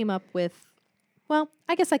just came up with,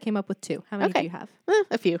 I guess I came up with 2. How many do you have?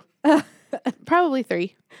 A few. Probably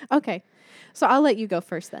 3. Okay. So I'll let you go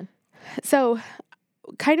first then. So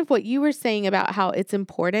kind of what you were saying about how it's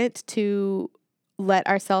important to let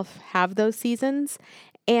ourselves have those seasons.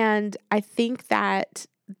 And I think that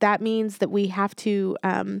means that we have to,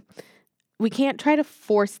 we can't try to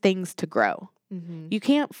force things to grow. Mm-hmm. You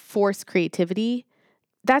can't force creativity.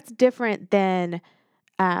 That's different than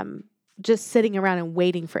just sitting around and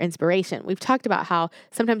waiting for inspiration. We've talked about how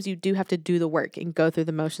sometimes you do have to do the work and go through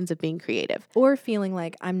the motions of being creative. Or feeling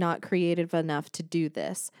like I'm not creative enough to do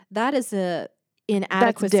this. That is a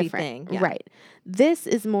inadequacy thing. Yeah. Right. This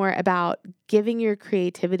is more about giving your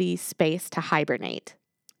creativity space to hibernate.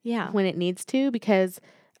 Yeah. When it needs to, because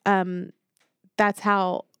that's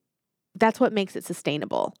what makes it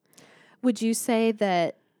sustainable. Would you say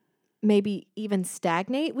that maybe even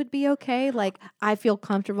stagnate would be okay? Like, I feel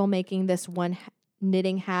comfortable making this one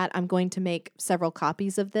knitting hat. I'm going to make several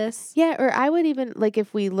copies of this. Yeah, or I would even, like,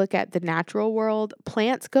 if we look at the natural world,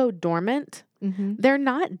 plants go dormant. Mm-hmm. They're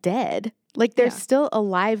not dead. Like, they're still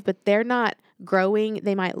alive, but they're not growing.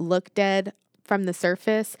 They might look dead from the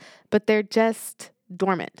surface, but they're just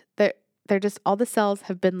dormant. They're just, all the cells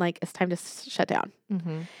have been like, it's time to shut down.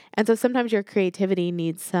 Mm-hmm. And so sometimes your creativity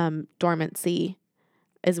needs some dormancy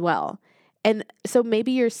as well. And so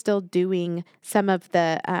maybe you're still doing some of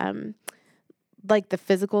the, like the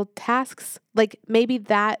physical tasks, like maybe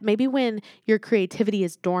when your creativity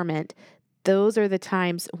is dormant, those are the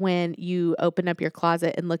times when you open up your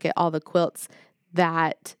closet and look at all the quilts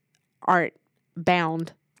that aren't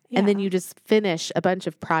bound. Yeah. And then you just finish a bunch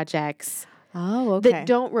of projects that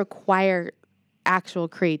don't require actual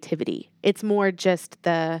creativity. It's more just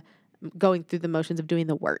the going through the motions of doing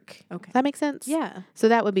the work. Okay. Does that make sense? Yeah. So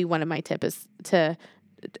that would be one of my tips, is to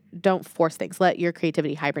don't force things. Let your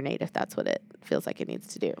creativity hibernate if that's what it feels like it needs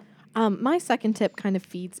to do. My second tip kind of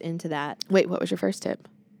feeds into that. Wait, what was your first tip?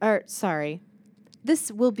 Sorry.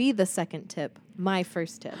 This will be the second tip. My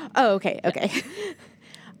first tip. Oh, okay. Okay.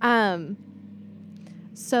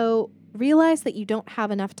 So realize that you don't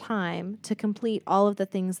have enough time to complete all of the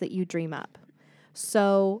things that you dream up.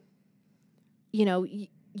 So, you know,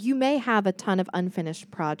 you may have a ton of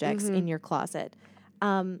unfinished projects in your closet.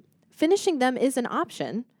 Finishing them is an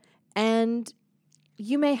option, and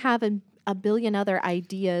you may have a billion other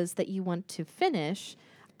ideas that you want to finish,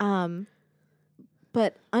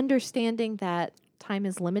 but understanding that time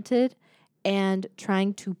is limited and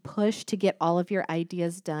trying to push to get all of your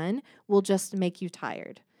ideas done will just make you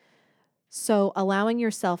tired. So allowing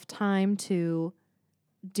yourself time to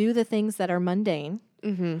do the things that are mundane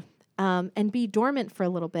and be dormant for a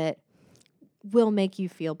little bit will make you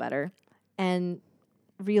feel better. And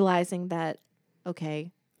realizing that,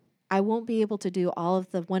 okay, I won't be able to do all of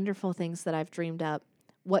the wonderful things that I've dreamed up.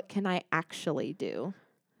 What can I actually do?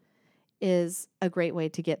 Is a great way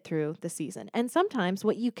to get through the season. And sometimes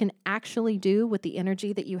what you can actually do with the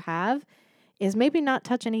energy that you have is maybe not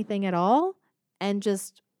touch anything at all and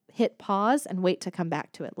just hit pause and wait to come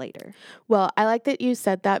back to it later. Well, I like that you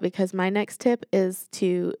said that because my next tip is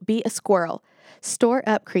to be a squirrel. Store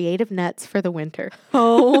up creative nuts for the winter.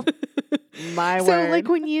 Oh, my So like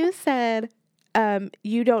when you said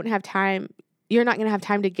you don't have time, you're not going to have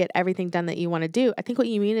time to get everything done that you want to do. I think what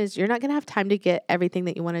you mean is you're not going to have time to get everything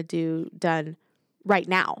that you want to do done right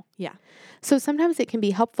now. Yeah. So sometimes it can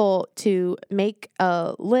be helpful to make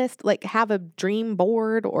a list, like have a dream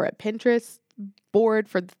board or a Pinterest board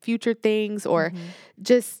for the future things, or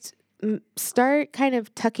just start kind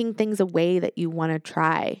of tucking things away that you want to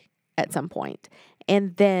try at some point,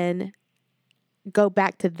 and then go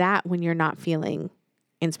back to that when you're not feeling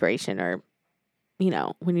inspiration, or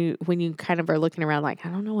when you kind of are looking around like, I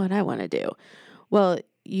don't know what I want to do. Well,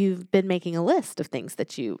 you've been making a list of things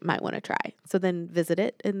that you might want to try. So then visit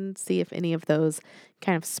it and see if any of those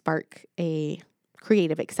kind of spark a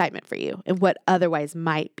creative excitement for you and what otherwise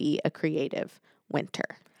might be a creative winter.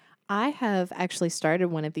 I have actually started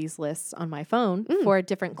one of these lists on my phone for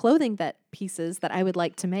different clothing pieces that I would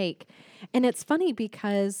like to make. And it's funny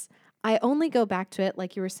because I only go back to it,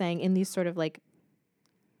 like you were saying, in these sort of like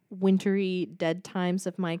wintry dead times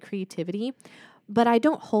of my creativity, but I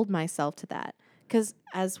don't hold myself to that because,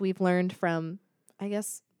 as we've learned from, I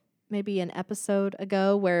guess, maybe an episode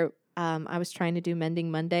ago where I was trying to do Mending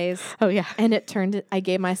Mondays. Oh, yeah. And I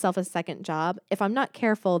gave myself a second job. If I'm not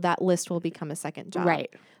careful, that list will become a second job. Right.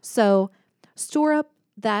 So store up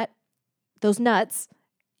those nuts,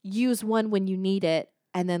 use one when you need it,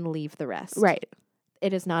 and then leave the rest. Right.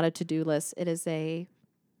 It is not a to-do list. It is a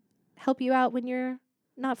help you out when you're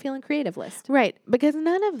not feeling creative list. Right. Because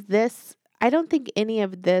I don't think any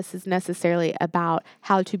of this is necessarily about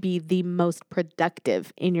how to be the most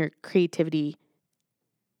productive in your creativity,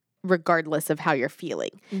 regardless of how you're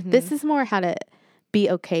feeling. This is more how to be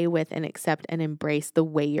okay with and accept and embrace the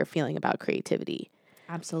way you're feeling about creativity.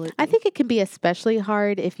 Absolutely. I think it can be especially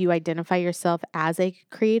hard if you identify yourself as a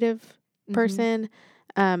creative person,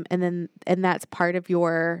 and that's part of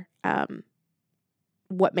your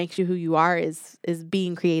what makes you who you are is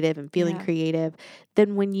being creative and feeling creative.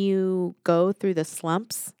 Then when you go through the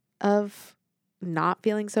slumps of not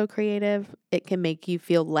feeling so creative, it can make you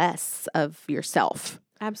feel less of yourself.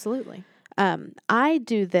 Absolutely. I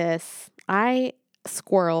do this. I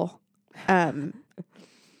squirrel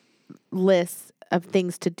lists of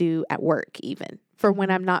things to do at work, even for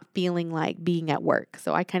when I'm not feeling like being at work.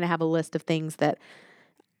 So I kind of have a list of things that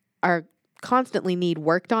are constantly need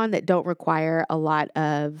worked on that don't require a lot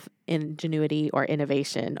of ingenuity or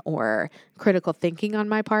innovation or critical thinking on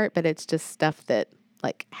my part, but it's just stuff that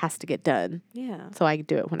like has to get done. Yeah. So I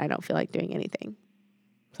do it when I don't feel like doing anything.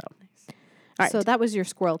 So, all right. So that was your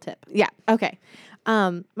squirrel tip. Yeah. Okay.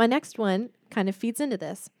 My next one kind of feeds into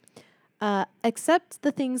this. Accept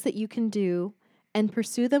the things that you can do and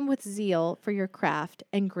pursue them with zeal for your craft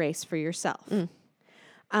and grace for yourself.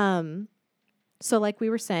 So like we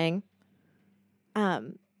were saying,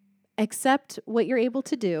 accept what you're able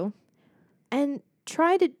to do and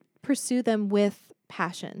try to pursue them with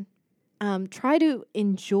passion. Try to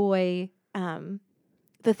enjoy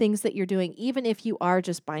the things that you're doing, even if you are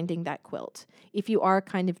just binding that quilt. If you are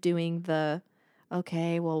kind of doing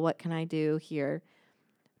okay, well, what can I do here?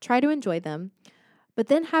 Try to enjoy them, but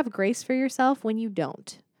then have grace for yourself when you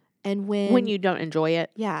don't. And when you don't enjoy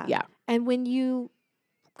it. Yeah. Yeah. And when you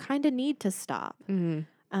kind of need to stop.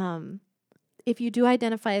 If you do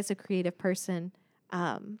identify as a creative person,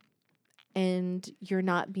 and you're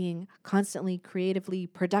not being constantly creatively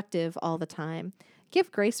productive all the time,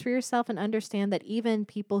 give grace for yourself and understand that even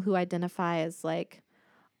people who identify as like,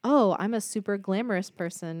 oh, I'm a super glamorous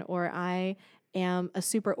person or I am a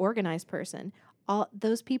super organized person, all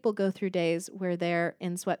those people go through days where they're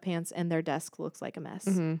in sweatpants and their desk looks like a mess.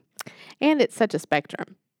 And it's such a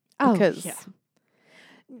spectrum. Oh, Because yeah.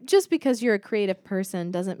 Just because you're a creative person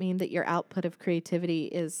doesn't mean that your output of creativity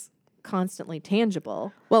is constantly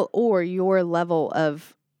tangible. well, or your low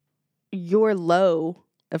of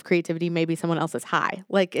creativity may be someone else's high.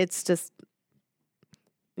 Like it's just,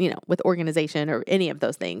 with organization or any of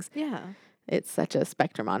those things, Yeah, it's such a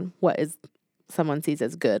spectrum on what is someone sees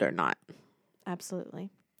as good or not. absolutely.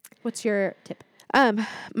 What's your tip?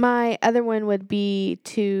 My other one would be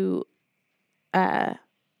to,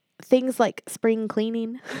 things like spring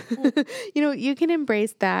cleaning. You can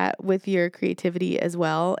embrace that with your creativity as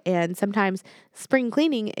well. And sometimes spring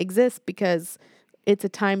cleaning exists because it's a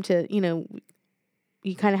time to,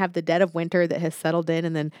 you kind of have the dead of winter that has settled in,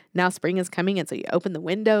 and then now spring is coming. And so you open the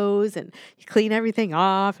windows and you clean everything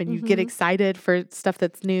off and you get excited for stuff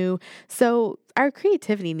that's new. So our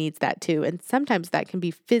creativity needs that too. And sometimes that can be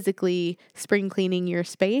physically spring cleaning your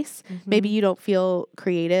space. Maybe you don't feel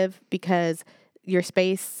creative because your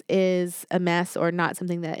space is a mess or not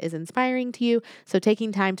something that is inspiring to you. So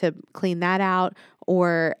taking time to clean that out,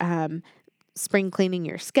 or spring cleaning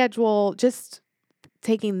your schedule, just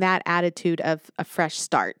taking that attitude of a fresh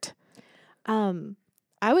start.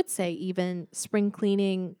 I would say even spring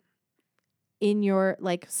cleaning in your,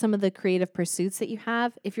 like, some of the creative pursuits that you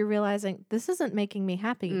have, if you're realizing this isn't making me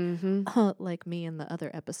happy, like me in the other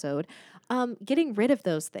episode, getting rid of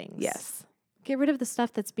those things. Yes. Get rid of the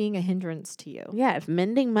stuff that's being a hindrance to you. Yeah, if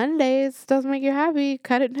mending Mondays doesn't make you happy,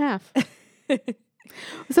 cut it in half.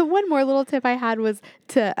 So one more little tip I had was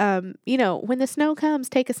to, when the snow comes,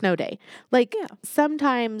 take a snow day. Like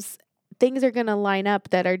sometimes things are going to line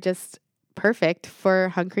up that are just perfect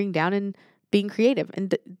for hunkering down and being creative,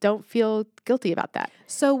 and don't feel guilty about that.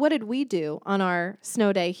 So what did we do on our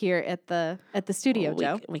snow day here at the studio,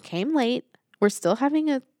 Joe? We came late. We're still having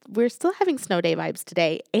snow day vibes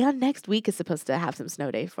today, and next week is supposed to have some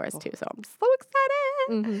snow day for us too. So I'm so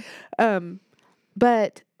excited.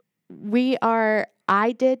 But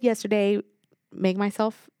I did yesterday make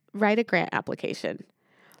myself write a grant application.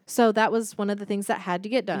 So that was one of the things that had to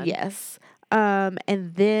get done. Yes. And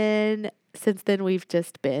then since then we've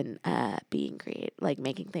just been being creative, like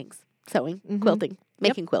making things, sewing, quilting,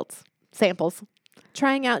 making quilts, samples,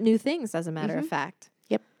 trying out new things, as a matter of fact.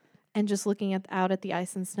 Yep. And just looking out at the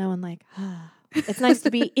ice and snow and like, it's nice to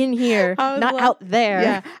be in here, not out there.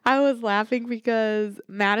 Yeah, I was laughing because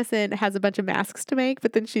Madison has a bunch of masks to make,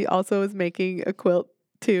 but then she also is making a quilt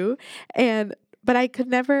too. But I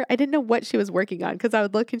didn't know what she was working on, because I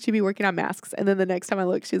would look and she'd be working on masks. And then the next time I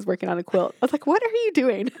looked, she was working on a quilt. I was like, what are you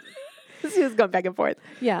doing? She was going back and forth.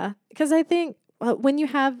 Yeah. Because I think when you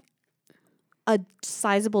have a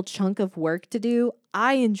sizable chunk of work to do,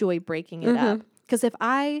 I enjoy breaking it up. Because if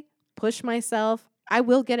I push myself, I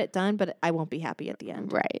will get it done, but I won't be happy at the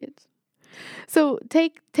end. Right. So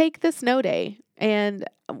take the snow day. And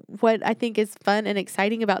what I think is fun and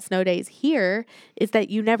exciting about snow days here is that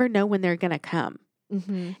you never know when they're going to come.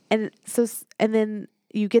 And then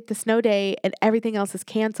you get the snow day and everything else is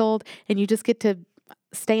canceled, and you just get to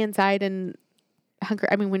stay inside and hunker.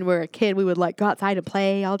 I mean, when we were a kid, we would like go outside and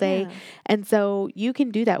play all day. Yeah. And so you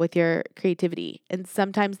can do that with your creativity. And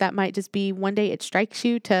sometimes that might just be one day it strikes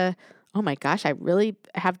you to, oh my gosh, I really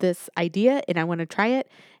have this idea and I want to try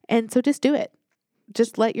it. And so just do it.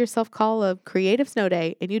 Just let yourself call a creative snow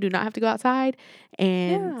day, and you do not have to go outside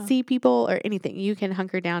and see people or anything. You can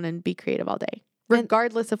hunker down and be creative all day,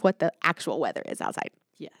 regardless of what the actual weather is outside.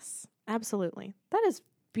 Yes, absolutely. That is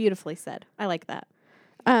beautifully said. I like that.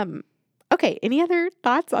 Okay, any other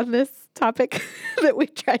thoughts on this topic that we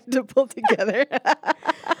tried to pull together?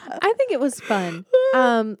 I think it was fun.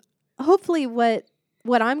 Hopefully what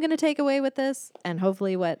I'm going to take away with this, and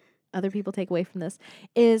hopefully what other people take away from this,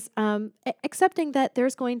 is accepting that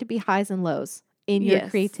there's going to be highs and lows in your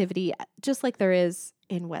creativity, just like there is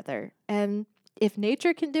in weather. And if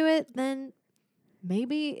nature can do it, then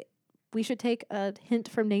maybe we should take a hint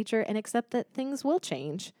from nature and accept that things will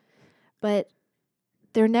change. But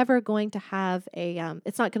they're never going to have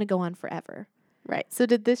it's not going to go on forever. Right. So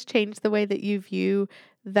did this change the way that you view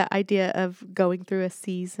the idea of going through a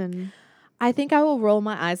season? I think I will roll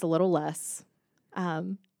my eyes a little less.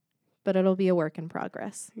 But it'll be a work in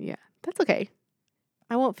progress. Yeah, that's okay.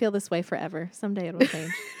 I won't feel this way forever. Someday it'll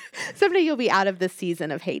change. Someday you'll be out of the season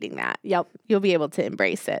of hating that. Yep. You'll be able to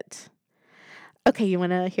embrace it. Okay, you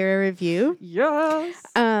want to hear a review? Yes.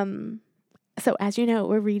 So as you know,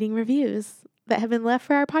 we're reading reviews that have been left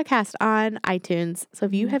for our podcast on iTunes. So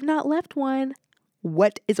if you have not left one,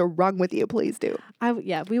 what is wrong with you? Please do.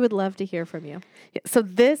 We would love to hear from you. Yeah, so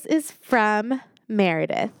this is from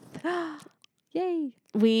Meredith. Yay.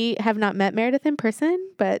 We have not met Meredith in person,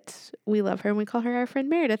 but we love her and we call her our friend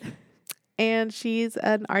Meredith. And she's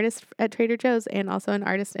an artist at Trader Joe's and also an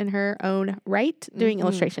artist in her own right doing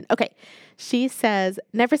illustration. Okay. She says,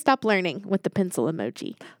 never stop learning with the pencil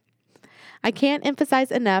emoji. I can't emphasize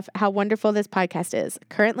enough how wonderful this podcast is.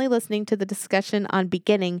 Currently listening to the discussion on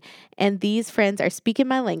beginning, and these friends are speaking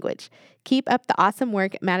my language. Keep up the awesome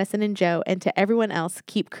work, Madison and Joe, and to everyone else,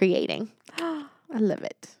 keep creating. I love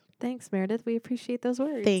it. Thanks, Meredith. We appreciate those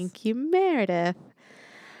words. Thank you, Meredith.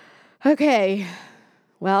 Okay.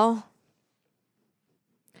 Well,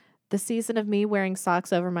 the season of me wearing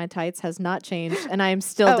socks over my tights has not changed, and I am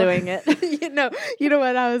still doing it. you know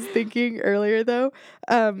what I was thinking earlier, though?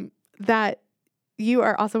 That you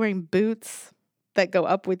are also wearing boots that go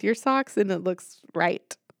up with your socks, and it looks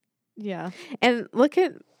right. Yeah. And look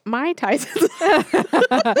at my tights.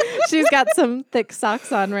 She's got some thick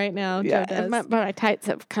socks on right now. Yeah, Joe does. and my tights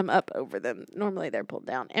have come up over them. Normally they're pulled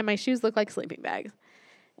down. And my shoes look like sleeping bags.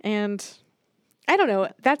 And I don't know.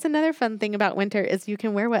 That's another fun thing about winter is you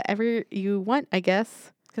can wear whatever you want, I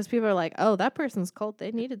guess. Because people are like, oh, that person's cold.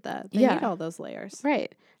 They needed that. They need all those layers.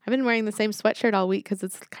 Right. I've been wearing the same sweatshirt all week because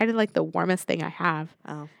it's kind of like the warmest thing I have.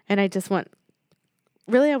 Oh. And I just want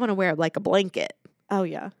to wear like a blanket. Oh,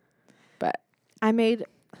 yeah. But I made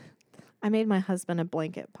my husband a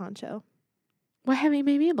blanket poncho. why haven't you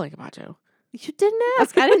made me a blanket poncho? You didn't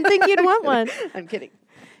ask. I didn't think you'd want one. I'm kidding.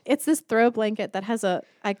 It's this throw blanket that has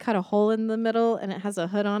I cut a hole in the middle and it has a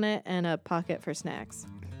hood on it and a pocket for snacks.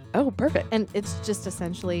 Oh, perfect. And it's just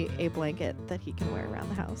essentially a blanket that he can wear around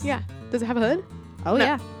the house. Yeah. Does it have a hood? Oh, No.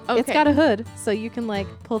 yeah. Okay. It's got a hood. So you can like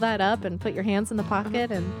pull that up and put your hands in the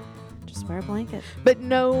pocket and just wear a blanket. But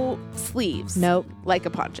no sleeves. Nope. Like a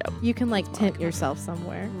poncho. You can like tent yourself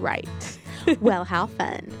somewhere. Right. Well, how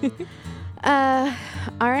fun. All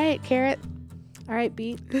right, Carrot. All right,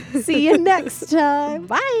 Beat. See you next time.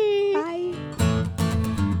 Bye. Bye.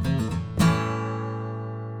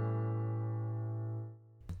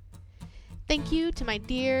 Thank you to my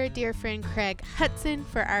dear, dear friend Craig Hudson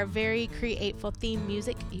for our very createful theme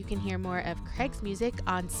music. You can hear more of Craig's music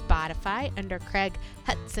on Spotify under Craig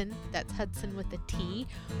Hudson. That's Hudson with a T.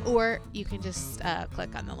 Or you can just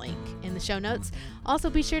click on the link in the show notes. Also,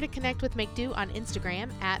 be sure to connect with Make Do on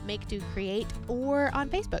Instagram at Make Do Create or on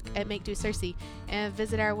Facebook at Make Do Cersei. And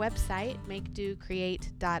visit our website,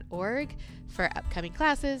 makedocreate.org, for upcoming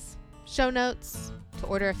classes, show notes, to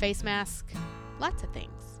order a face mask, lots of things.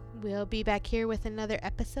 We'll be back here with another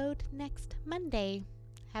episode next Monday.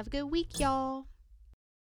 Have a good week, y'all.